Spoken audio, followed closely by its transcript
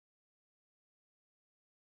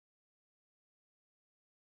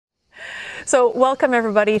So welcome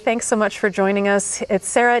everybody. Thanks so much for joining us. It's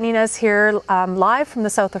Sarah and Ines here live from the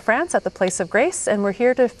south of France at the Place of Grace, and we're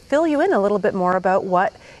here to fill you in a little bit more about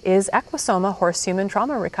what is EQUUSOMA horse-human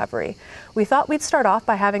trauma recovery. We thought we'd start off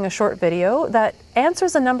by having a short video that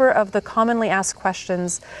answers a number of the commonly asked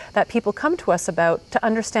questions that people come to us about to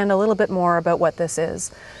understand a little bit more about what this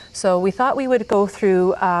is. So we thought we would go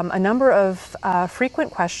through a number of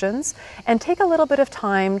frequent questions and take a little bit of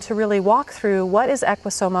time to really walk through what is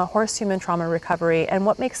EQUUSOMA horse-human trauma recovery and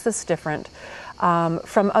what makes this different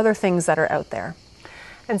from other things that are out there.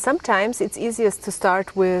 And sometimes it's easiest to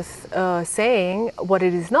start with saying what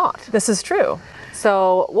it is not. This is true.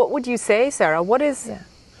 So what would you say, Sarah? What is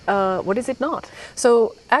it not?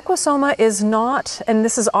 So EQUUSOMA is not, and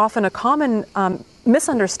this is often a common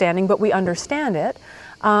misunderstanding, but we understand it.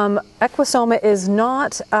 EQUUSOMA is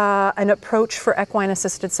not an approach for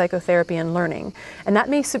equine-assisted psychotherapy and learning. And that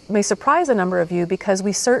may surprise a number of you because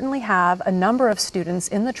we certainly have a number of students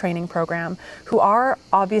in the training program who are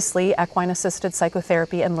obviously equine-assisted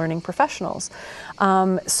psychotherapy and learning professionals.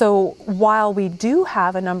 So while we do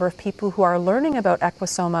have a number of people who are learning about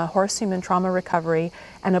EQUUSOMA, horse-human trauma recovery,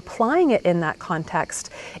 and applying it in that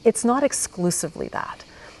context, it's not exclusively that.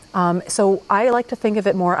 So I like to think of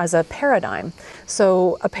it more as a paradigm.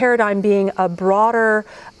 So a paradigm being a broader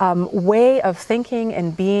way of thinking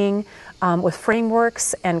and being with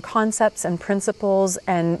frameworks and concepts and principles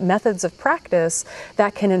and methods of practice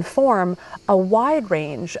that can inform a wide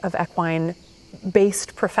range of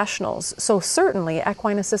equine-based professionals. So certainly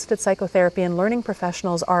equine-assisted psychotherapy and learning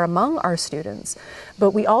professionals are among our students,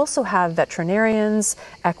 but we also have veterinarians,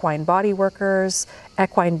 equine body workers,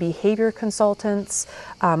 equine behavior consultants,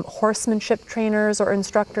 horsemanship trainers or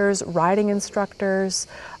instructors, riding instructors,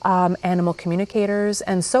 animal communicators,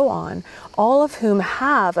 and so on, all of whom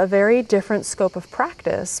have a very different scope of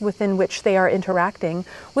practice within which they are interacting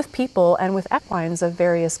with people and with equines of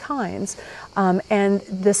various kinds. And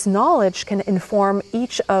this knowledge can inform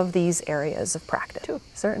each of these areas of practice. Too.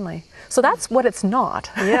 Certainly. So that's what it's not.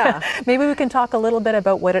 Yeah. Maybe we can talk a little bit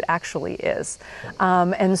about what it actually is.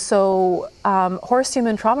 And so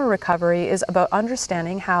horse-human trauma recovery is about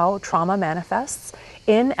understanding how trauma manifests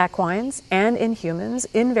in equines and in humans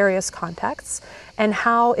in various contexts, and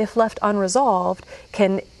how, if left unresolved,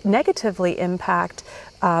 can negatively impact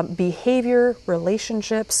behavior,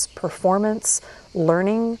 relationships, performance,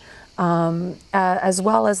 learning, as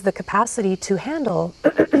well as the capacity to handle,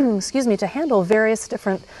 to handle various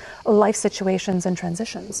different life situations and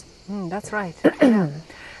transitions. That's right. Yeah.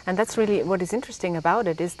 And that's really what is interesting about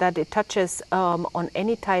it, is that it touches on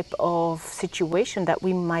any type of situation that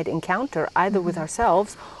we might encounter, either with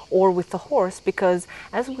ourselves or with the horse, because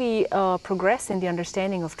as we progress in the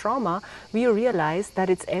understanding of trauma, we realize that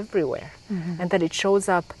it's everywhere and that it shows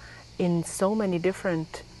up in so many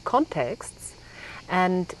different contexts.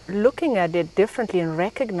 And looking at it differently and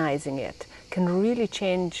recognizing it can really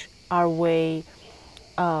change our way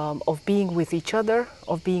of being with each other,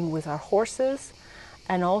 of being with our horses,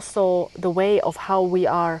 and also the way of how we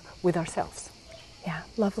are with ourselves. Yeah,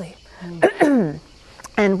 lovely.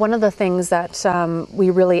 And one of the things that we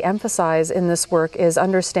really emphasize in this work is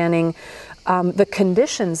understanding the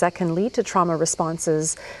conditions that can lead to trauma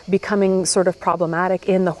responses becoming sort of problematic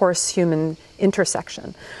in the horse-human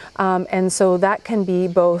intersection. And so that can be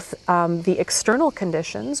both the external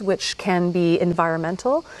conditions, which can be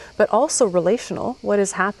environmental, but also relational, what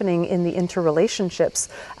is happening in the interrelationships,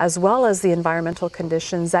 as well as the environmental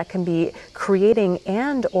conditions that can be creating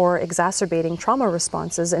and or exacerbating trauma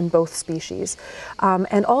responses in both species.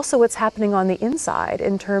 And also what's happening on the inside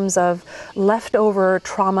in terms of leftover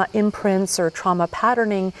trauma imprints or trauma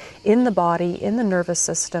patterning in the body, in the nervous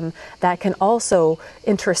system, that can also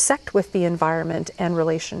intersect with the environment and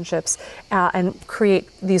relationships and create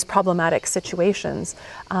these problematic situations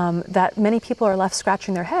that many people are left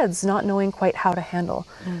scratching their heads, not knowing quite how to handle.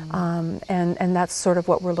 And that's sort of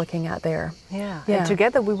what we're looking at there. Yeah. And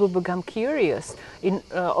together we will become curious in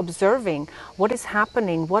observing what is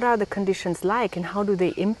happening, what are the conditions like, and how do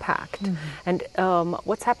they impact, and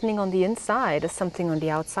what's happening on the inside as something on the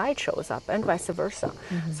outside shows up, and vice versa.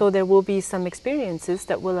 So there will be some experiences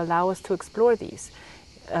that will allow us to explore these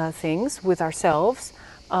things with ourselves,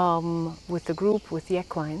 with the group, with the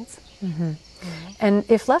equines. And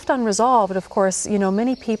if left unresolved, of course, you know,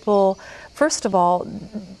 many people, first of all,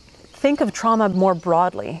 think of trauma more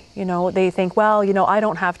broadly. You know, they think, well, you know, I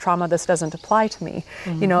don't have trauma, this doesn't apply to me.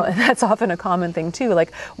 You know, and that's often a common thing too,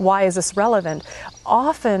 like, why is this relevant?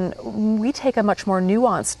 Often we take a much more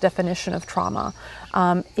nuanced definition of trauma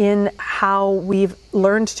in how we've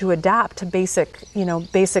learned to adapt to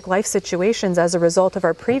basic life situations as a result of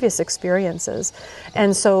our previous experiences.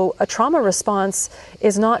 And so a trauma response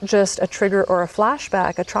is not just a trigger or a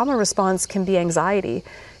flashback. A trauma response can be anxiety,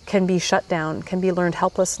 can be shutdown, can be learned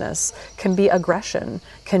helplessness, can be aggression,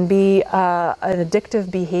 can be an addictive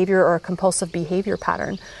behavior or a compulsive behavior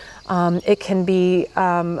pattern. It can be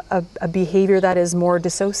a behavior that is more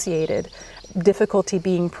dissociated, difficulty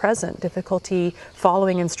being present, difficulty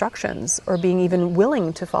following instructions, or being even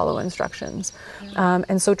willing to follow instructions.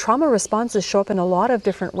 And so trauma responses show up in a lot of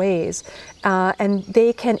different ways, and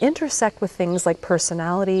they can intersect with things like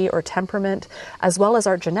personality or temperament, as well as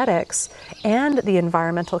our genetics and the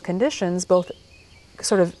environmental conditions, both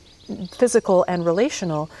sort of physical and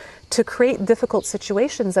relational, to create difficult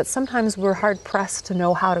situations that sometimes we're hard pressed to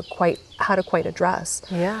know how to quite address.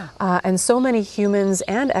 Yeah. And so many humans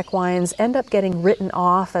and equines end up getting written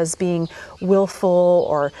off as being willful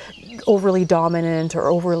or overly dominant or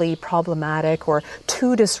overly problematic or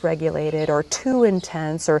too dysregulated or too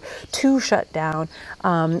intense or too shut down,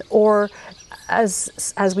 or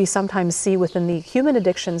as we sometimes see within the human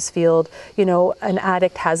addictions field, you know, an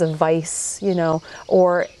addict has a vice, you know,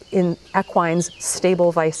 or in equines,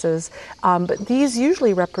 stable vices. But these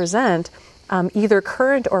usually represent either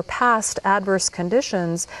current or past adverse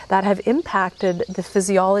conditions that have impacted the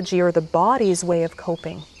physiology or the body's way of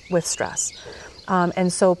coping with stress.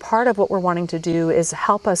 And so part of what we're wanting to do is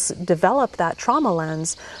help us develop that trauma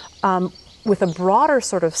lens with a broader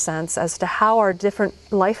sort of sense as to how our different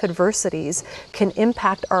life adversities can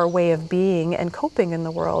impact our way of being and coping in the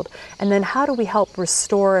world. And then how do we help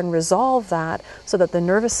restore and resolve that so that the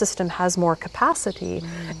nervous system has more capacity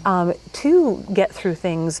to get through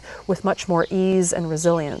things with much more ease and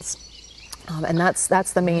resilience. And that's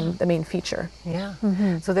the main feature. Yeah.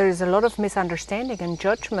 So there is a lot of misunderstanding and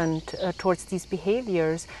judgment towards these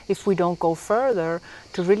behaviors if we don't go further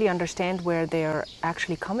to really understand where they're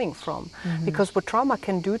actually coming from. Because what trauma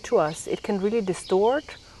can do to us, it can really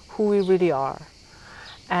distort who we really are.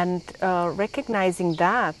 And recognizing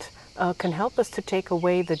that can help us to take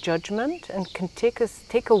away the judgment and can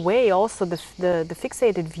take away also the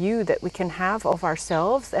fixated view that we can have of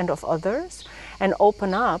ourselves and of others, and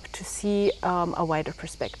open up to see a wider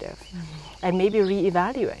perspective and maybe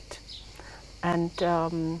reevaluate and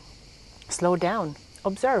slow down,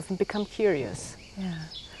 observe and become curious. Yeah.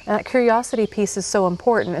 And that curiosity piece is so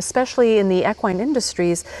important, especially in the equine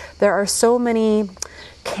industries. There are so many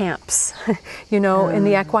camps, you know, in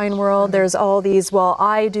the equine world. There's all these, well,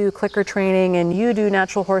 I do clicker training and you do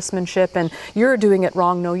natural horsemanship and you're doing it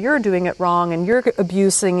wrong. No, you're doing it wrong, and you're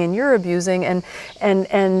abusing and you're abusing, and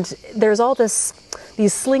there's all these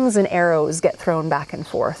slings and arrows get thrown back and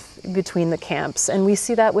forth between the camps. And we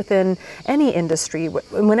see that within any industry.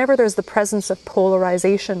 Whenever there's the presence of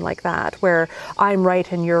polarization like that, where I'm right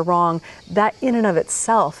and you're wrong, that in and of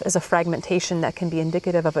itself is a fragmentation that can be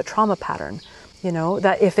indicative of a trauma pattern. You know,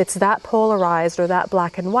 that if it's that polarized or that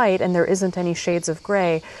black and white and there isn't any shades of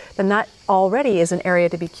gray, then that already is an area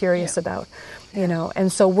to be curious about. You know,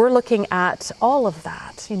 and so we're looking at all of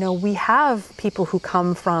that. You know, we have people who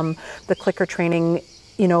come from the clicker training,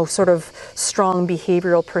 you know, sort of strong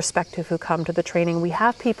behavioral perspective who come to the training. We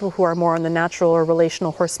have people who are more on the natural or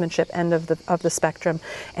relational horsemanship end of the spectrum,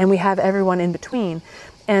 and we have everyone in between.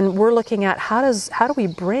 And we're looking at how do we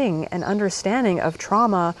bring an understanding of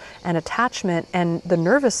trauma and attachment and the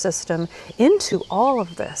nervous system into all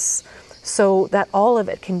of this, so that all of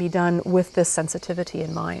it can be done with this sensitivity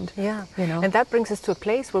in mind. Yeah, you know? And that brings us to a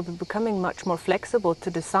place where we're becoming much more flexible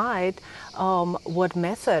to decide what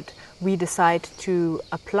method we decide to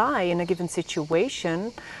apply in a given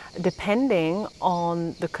situation, depending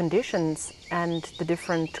on the conditions and the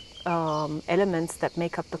different elements that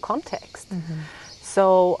make up the context.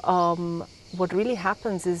 So what really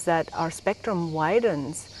happens is that our spectrum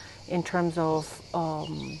widens in terms of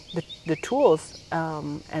the tools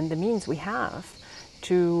and the means we have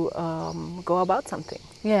to go about something.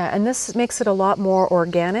 Yeah, and this makes it a lot more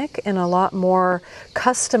organic and a lot more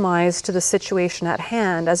customized to the situation at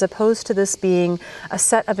hand, as opposed to this being a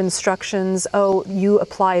set of instructions, oh, you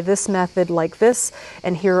apply this method like this,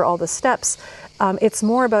 and here are all the steps. It's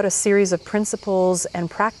more about a series of principles and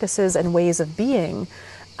practices and ways of being,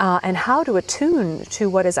 and how to attune to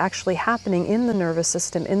what is actually happening in the nervous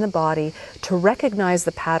system, in the body, to recognize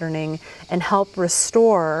the patterning and help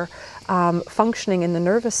restore functioning in the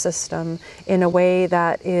nervous system in a way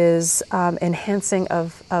that is enhancing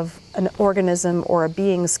of an organism or a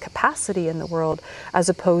being's capacity in the world, as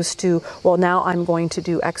opposed to, well, now I'm going to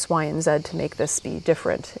do X, Y, and Z to make this be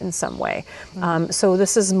different in some way. So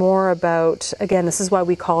this is more about, again, this is why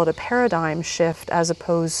we call it a paradigm shift as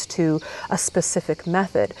opposed to a specific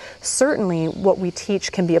method. Certainly what we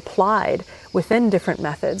teach can be applied within different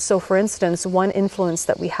methods. So for instance, one influence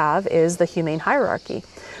that we have is the Humane Hierarchy.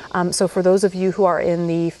 So for those of you who are in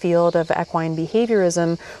the field of equine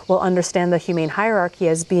behaviorism will understand the Humane Hierarchy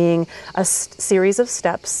as being a series of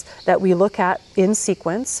steps that we look at in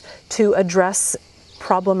sequence to address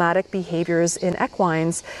problematic behaviors in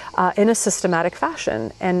equines in a systematic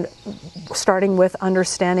fashion, and starting with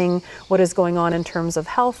understanding what is going on in terms of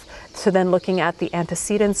health, to then looking at the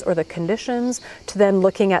antecedents or the conditions, to then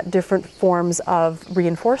looking at different forms of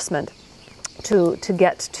reinforcement to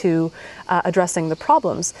get to addressing the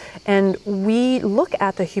problems. And we look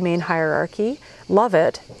at the Humane Hierarchy, love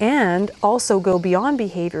it, and also go beyond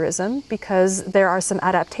behaviorism, because there are some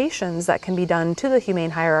adaptations that can be done to the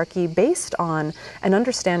Humane Hierarchy based on an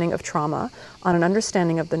understanding of trauma, on an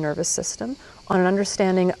understanding of the nervous system, on an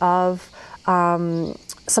understanding of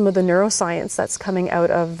some of the neuroscience that's coming out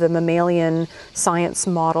of the mammalian science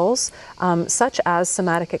models, such as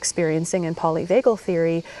somatic experiencing and polyvagal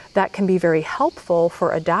theory, that can be very helpful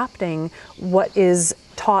for adapting what is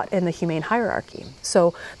taught in the Humane Hierarchy.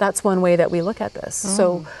 So that's one way that we look at this.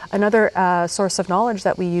 So another source of knowledge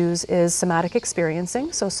that we use is somatic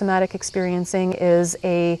experiencing. So somatic experiencing is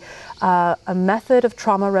a method of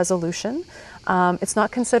trauma resolution. It's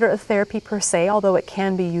not considered a therapy per se, although it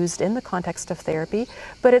can be used in the context of therapy,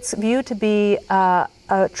 but it's viewed to be a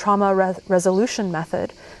trauma resolution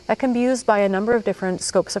method that can be used by a number of different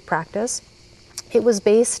scopes of practice. It was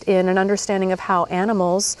based in an understanding of how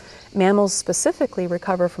mammals specifically,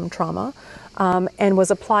 recover from trauma, and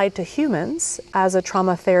was applied to humans as a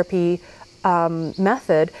trauma therapy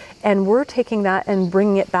method, and we're taking that and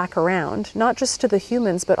bringing it back around, not just to the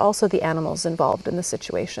humans, but also the animals involved in the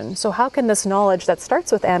situation. So how can this knowledge that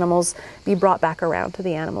starts with animals be brought back around to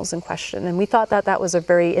the animals in question? And we thought that that was a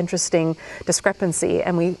very interesting discrepancy,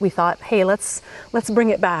 and we thought, hey, let's bring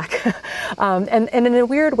it back. And in a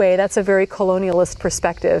weird way, that's a very colonialist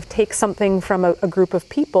perspective. Take something from a group of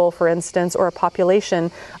people, for instance, or a population,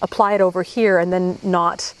 apply it over here, and then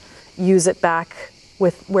not use it back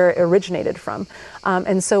with where it originated from.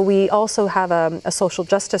 And so we also have a social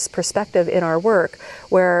justice perspective in our work,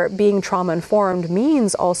 where being trauma informed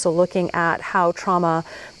means also looking at how trauma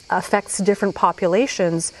affects different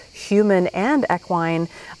populations, human and equine,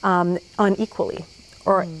 unequally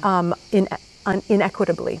or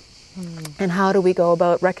inequitably. And how do we go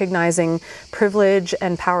about recognizing privilege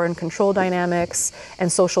and power and control dynamics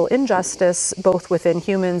and social injustice, both within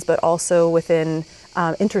humans but also within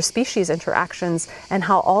interspecies interactions, and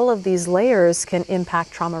how all of these layers can impact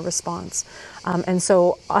trauma response. And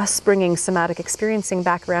so us bringing somatic experiencing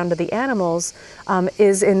back around to the animals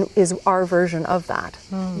is our version of that,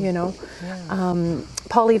 you know.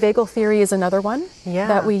 Polyvagal theory is another one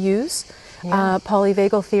that we use.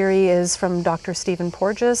 Polyvagal theory is from Dr. Stephen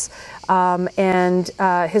Porges, and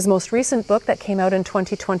his most recent book that came out in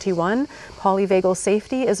 2021, Polyvagal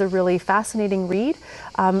Safety, is a really fascinating read.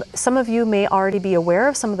 Some of you may already be aware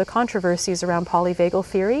of some of the controversies around polyvagal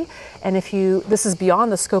theory, and this is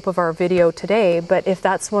beyond the scope of our video today, but if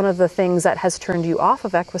that's one of the things that has turned you off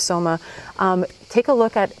of EQUUSOMA, take a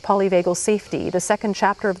look at Polyvagal Safety. The second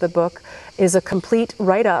chapter of the book is a complete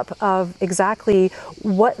write-up of exactly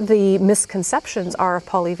what the misconceptions are of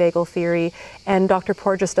polyvagal theory, and Dr.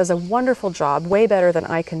 Porges does a wonderful job, way better than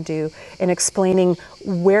I can do, in explaining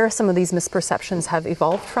where some of these misperceptions have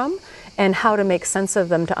evolved from and how to make sense of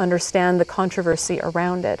them to understand the controversy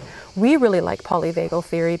around it. We really like polyvagal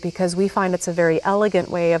theory because we find it's a very elegant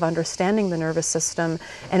way of understanding the nervous system,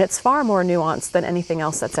 and it's far more nuanced than anything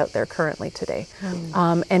else that's out there currently today.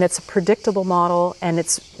 And it's a predictable model, and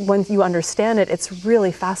when you understand it, it's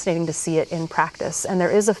really fascinating to see it in practice, and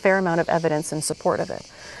there is a fair amount of evidence in support of it.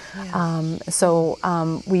 So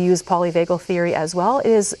we use polyvagal theory as well. It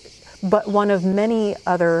is but one of many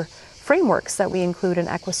other frameworks that we include in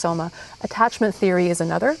EQUUSOMA. Attachment theory is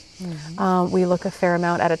another. We look a fair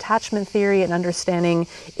amount at attachment theory and understanding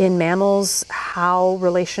in mammals how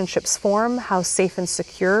relationships form, how safe and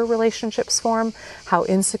secure relationships form, how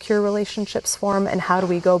insecure relationships form, and how do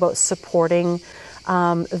we go about supporting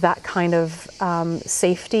that kind of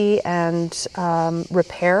safety and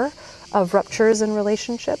repair of ruptures in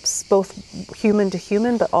relationships, both human to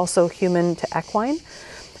human, but also human to equine.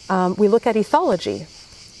 We look at ethology.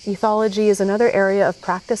 Ethology is another area of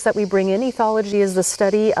practice that we bring in. Ethology is the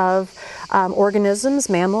study of organisms,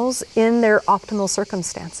 mammals, in their optimal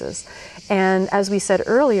circumstances. And as we said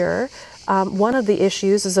earlier, one of the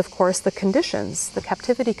issues is, of course, the conditions, the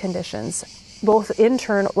captivity conditions, both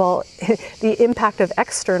internal, well, the impact of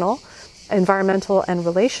external, environmental and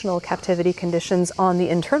relational captivity conditions on the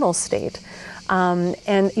internal state. And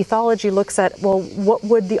ethology looks at, well, what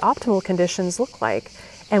would the optimal conditions look like?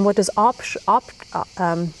 And what does optimal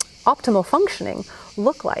functioning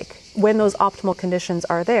look like when those optimal conditions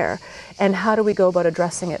are there? And how do we go about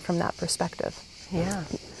addressing it from that perspective? Yeah.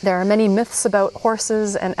 There are many myths about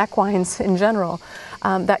horses and equines in general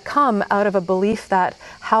that come out of a belief that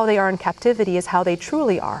how they are in captivity is how they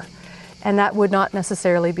truly are. And that would not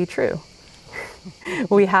necessarily be true.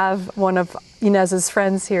 We have one of Ines's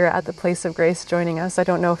friends here at the Place of Grace joining us. I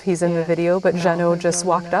don't know if he's in the video, but Jeannot just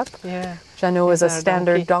walked up. Yeah. Jeannot is a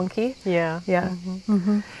standard donkey. Yeah. Yeah. Mm-hmm.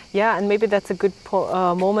 Mm-hmm. Yeah, and maybe that's a good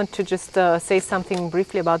moment to just say something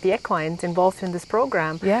briefly about the equines involved in this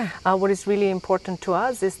program. Yeah. What is really important to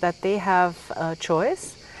us is that they have a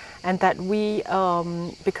choice, and that we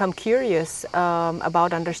become curious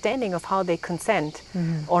about understanding of how they consent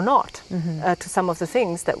or not to some of the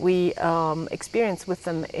things that we experience with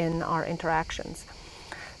them in our interactions.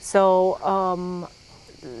 So,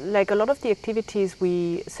 like a lot of the activities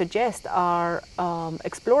we suggest are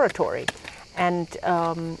exploratory and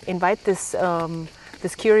invite this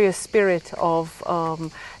this curious spirit of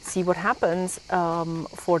see what happens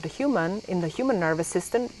for the human in the human nervous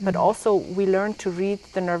system, but also we learn to read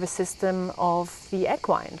the nervous system of the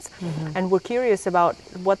equines, and we're curious about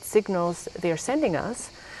what signals they're sending us.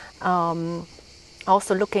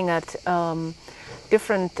 Also looking at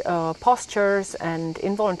different postures and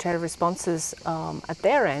involuntary responses at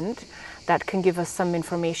their end that can give us some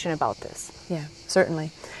information about this. Yeah,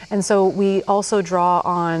 certainly. And so we also draw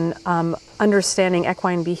on understanding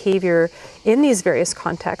equine behavior in these various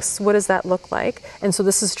contexts. What does that look like? And so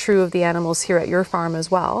this is true of the animals here at your farm as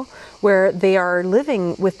well, where they are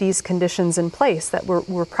living with these conditions in place that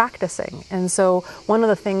we're practicing. And so one of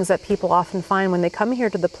the things that people often find when they come here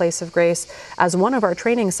to the Place of Grace as one of our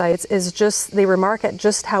training sites is just, they remark at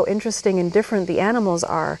just how interesting and different the animals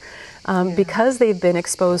are. Because they've been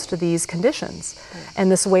exposed to these conditions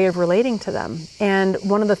and this way of relating to them. And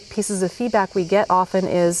one of the pieces of feedback we get often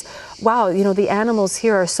is, wow, you know, the animals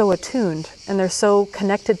here are so attuned and they're so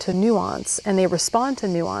connected to nuance and they respond to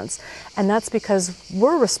nuance. And that's because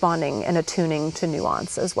we're responding and attuning to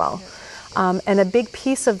nuance as well. And a big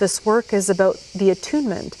piece of this work is about the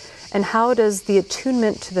attunement. And how does the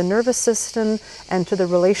attunement to the nervous system and to the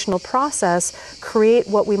relational process create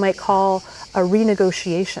what we might call a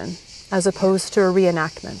renegotiation as opposed to a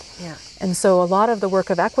reenactment? Yeah. And so a lot of the work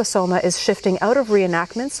of EQUUSOMA is shifting out of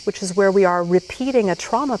reenactments, which is where we are repeating a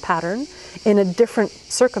trauma pattern in a different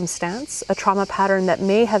circumstance, a trauma pattern that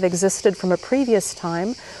may have existed from a previous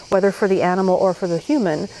time, whether for the animal or for the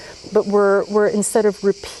human, but we're instead of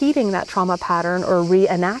repeating that trauma pattern or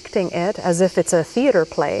reenacting it as if it's a theater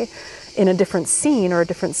play in a different scene or a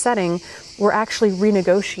different setting, we're actually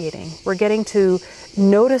renegotiating. We're getting to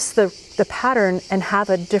notice the pattern and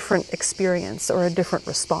have a different experience or a different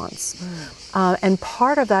response. And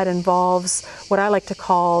part of that involves what I like to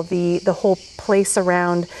call the whole place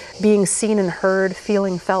around being seen and heard,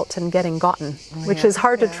 feeling felt, and getting gotten, which is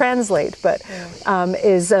hard to translate, but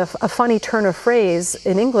is a funny turn of phrase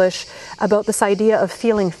in English about this idea of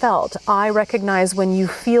feeling felt. I recognize when you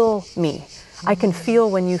feel me. I can feel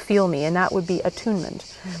when you feel me, and that would be attunement.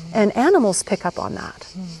 And animals pick up on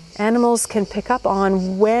that. Animals can pick up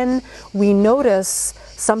on when we notice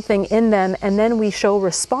something in them, and then we show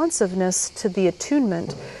responsiveness to the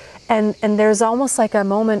attunement. And there's almost like a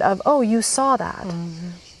moment of, oh, you saw that,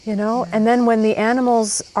 you know? And then when the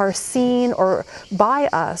animals are seen or by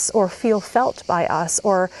us, or feel felt by us,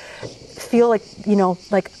 or feel like, you know,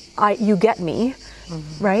 like you get me,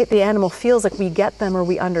 right? The animal feels like we get them or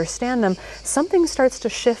we understand them. Something starts to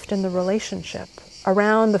shift in the relationship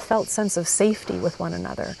around the felt sense of safety with one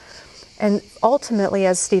another. And ultimately,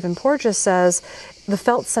 as Stephen Porges says, the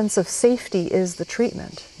felt sense of safety is the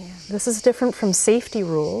treatment. This is different from safety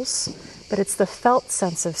rules, but it's the felt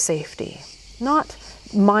sense of safety, not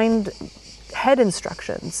head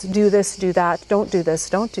instructions. Do this, do that, don't do this,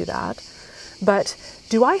 don't do that. But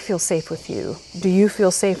do I feel safe with you? Do you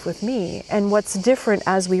feel safe with me? And what's different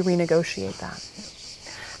as we renegotiate that?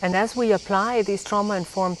 And as we apply these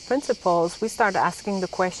trauma-informed principles, we start asking the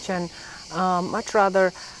question, much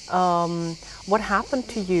rather, what happened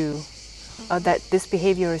to you that this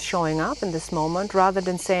behavior is showing up in this moment, rather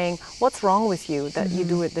than saying, what's wrong with you that you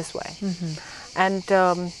do it this way? And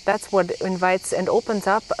that's what invites and opens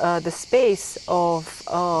up the space of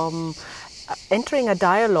entering a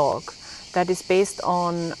dialogue that is based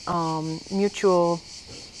on mutual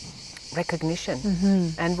recognition,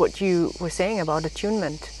 and what you were saying about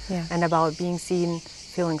attunement, and about being seen,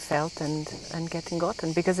 feeling felt, and getting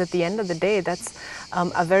gotten. Because at the end of the day, that's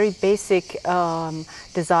a very basic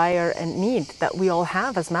desire and need that we all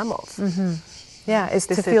have as mammals. Yeah, is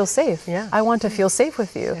to feel safe. Yeah. I want to feel safe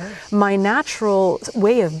with you. My natural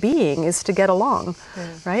way of being is to get along,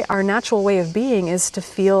 right? Our natural way of being is to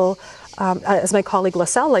feel, as my colleague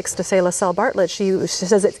Lascelles likes to say, Lascelles Bartlett, she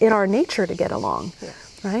says it's in our nature to get along.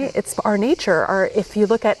 Right? It's our nature. If you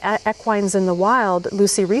look at equines in the wild,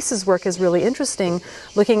 Lucy Reese's work is really interesting,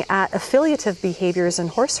 looking at affiliative behaviors in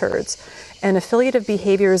horse herds. And affiliative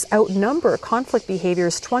behaviors outnumber conflict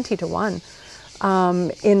behaviors 20 to 1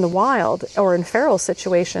 in the wild or in feral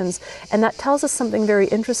situations. And that tells us something very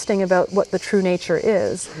interesting about what the true nature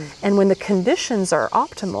is. And when the conditions are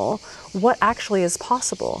optimal, what actually is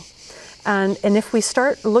possible. And if we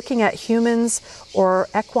start looking at humans or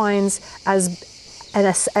equines as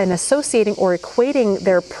and associating or equating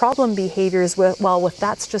their problem behaviors with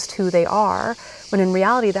that's just who they are, when in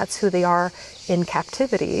reality that's who they are in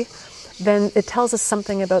captivity, then it tells us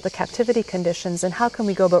something about the captivity conditions and how can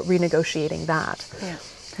we go about renegotiating that.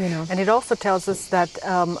 You know. And it also tells us that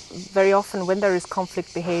very often when there is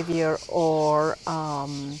conflict behavior or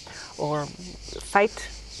fight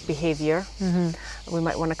behavior, we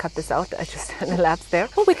might want to cut this out. I just had a lapse there.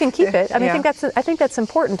 Well, we can keep it. I mean, I think that's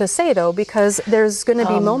important to say though, because there's going to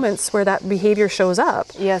be moments where that behavior shows up.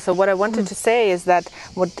 Yeah. So what I wanted to say is that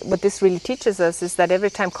what this really teaches us is that every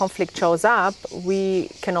time conflict shows up, we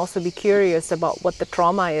can also be curious about what the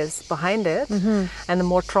trauma is behind it, and the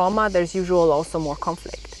more trauma, there's usually also more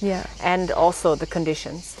conflict. Yeah. And also the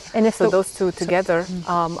conditions. And if those two together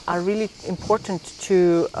are really important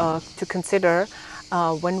to consider.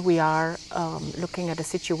 When we are looking at a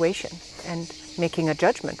situation and making a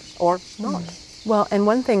judgment or not. Well, and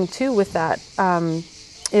one thing too with that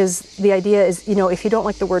is the idea is, you know, if you don't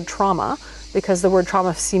like the word trauma, because the word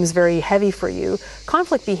trauma seems very heavy for you,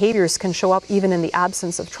 conflict behaviors can show up even in the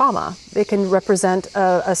absence of trauma. They can represent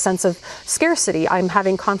a sense of scarcity. I'm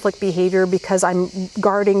having conflict behavior because I'm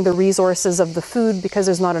guarding the resources of the food because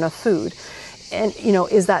there's not enough food. And, you know,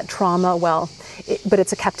 is that trauma? Well, but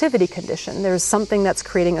it's a captivity condition. There's something that's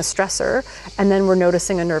creating a stressor, and then we're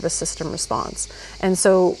noticing a nervous system response. And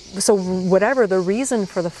so whatever the reason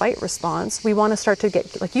for the fight response, we want to start to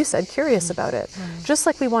get, like you said, curious about it. Just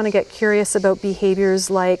like we want to get curious about behaviors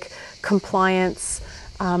like compliance,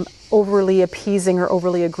 overly appeasing or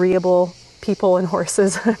overly agreeable people and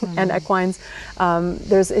horses and equines.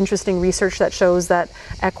 There's interesting research that shows that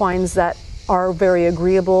equines that are very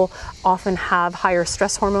agreeable often have higher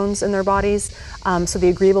stress hormones in their bodies. So the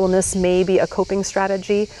agreeableness may be a coping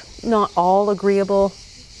strategy. Not all agreeable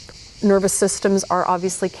nervous systems are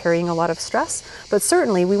obviously carrying a lot of stress, but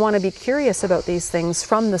certainly we want to be curious about these things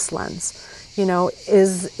from this lens. You know,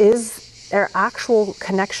 is there actual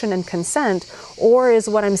connection and consent, or is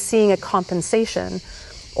what I'm seeing a compensation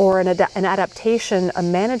or an adaptation, a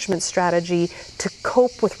management strategy to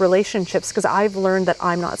cope with relationships, because I've learned that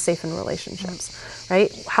I'm not safe in relationships, right?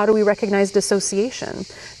 How do we recognize dissociation?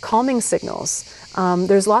 Calming signals.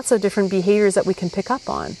 There's lots of different behaviors that we can pick up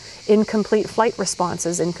on. Incomplete flight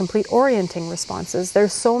responses, incomplete orienting responses.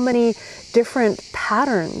 There's so many different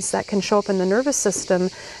patterns that can show up in the nervous system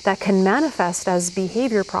that can manifest as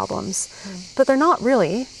behavior problems. But they're not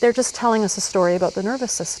really. They're just telling us a story about the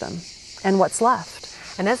nervous system and what's left.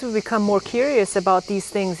 And as we become more curious about these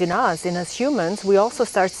things in us humans, we also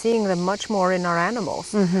start seeing them much more in our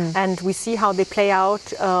animals. And we see how they play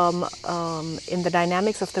out in the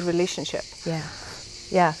dynamics of the relationship.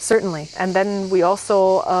 Yeah, certainly. And then we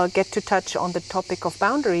also get to touch on the topic of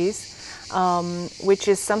boundaries, which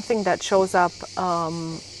is something that shows up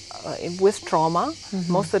with trauma.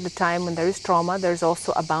 Most of the time when there is trauma, there's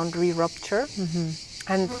also a boundary rupture.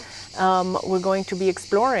 And we're going to be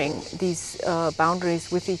exploring these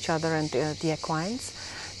boundaries with each other and the equines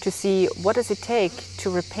to see what does it take to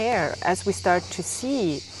repair as we start to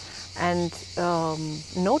see and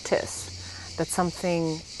notice that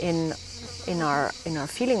something in our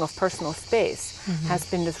feeling of personal space has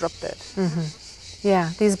been disrupted.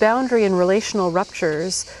 Yeah, these boundary and relational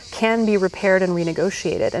ruptures can be repaired and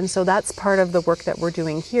renegotiated, and so that's part of the work that we're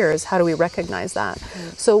doing here, is how do we recognize that.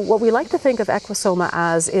 So what we like to think of EQUUSOMA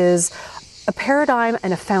as is a paradigm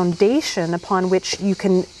and a foundation upon which you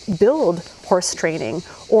can build horse training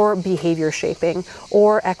or behavior shaping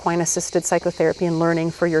or equine-assisted psychotherapy and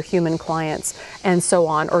learning for your human clients and so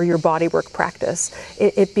on, or your bodywork practice.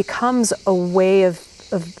 It becomes a way of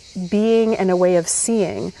being and a way of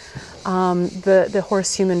seeing the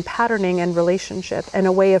horse-human patterning and relationship, and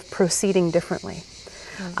a way of proceeding differently.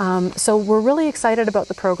 So we're really excited about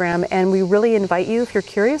the program, and we really invite you, if you're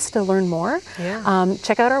curious to learn more,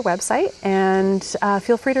 check out our website, and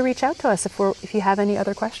feel free to reach out to us if you have any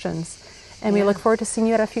other questions. And we look forward to seeing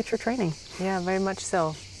you at a future training. Yeah, very much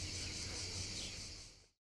so.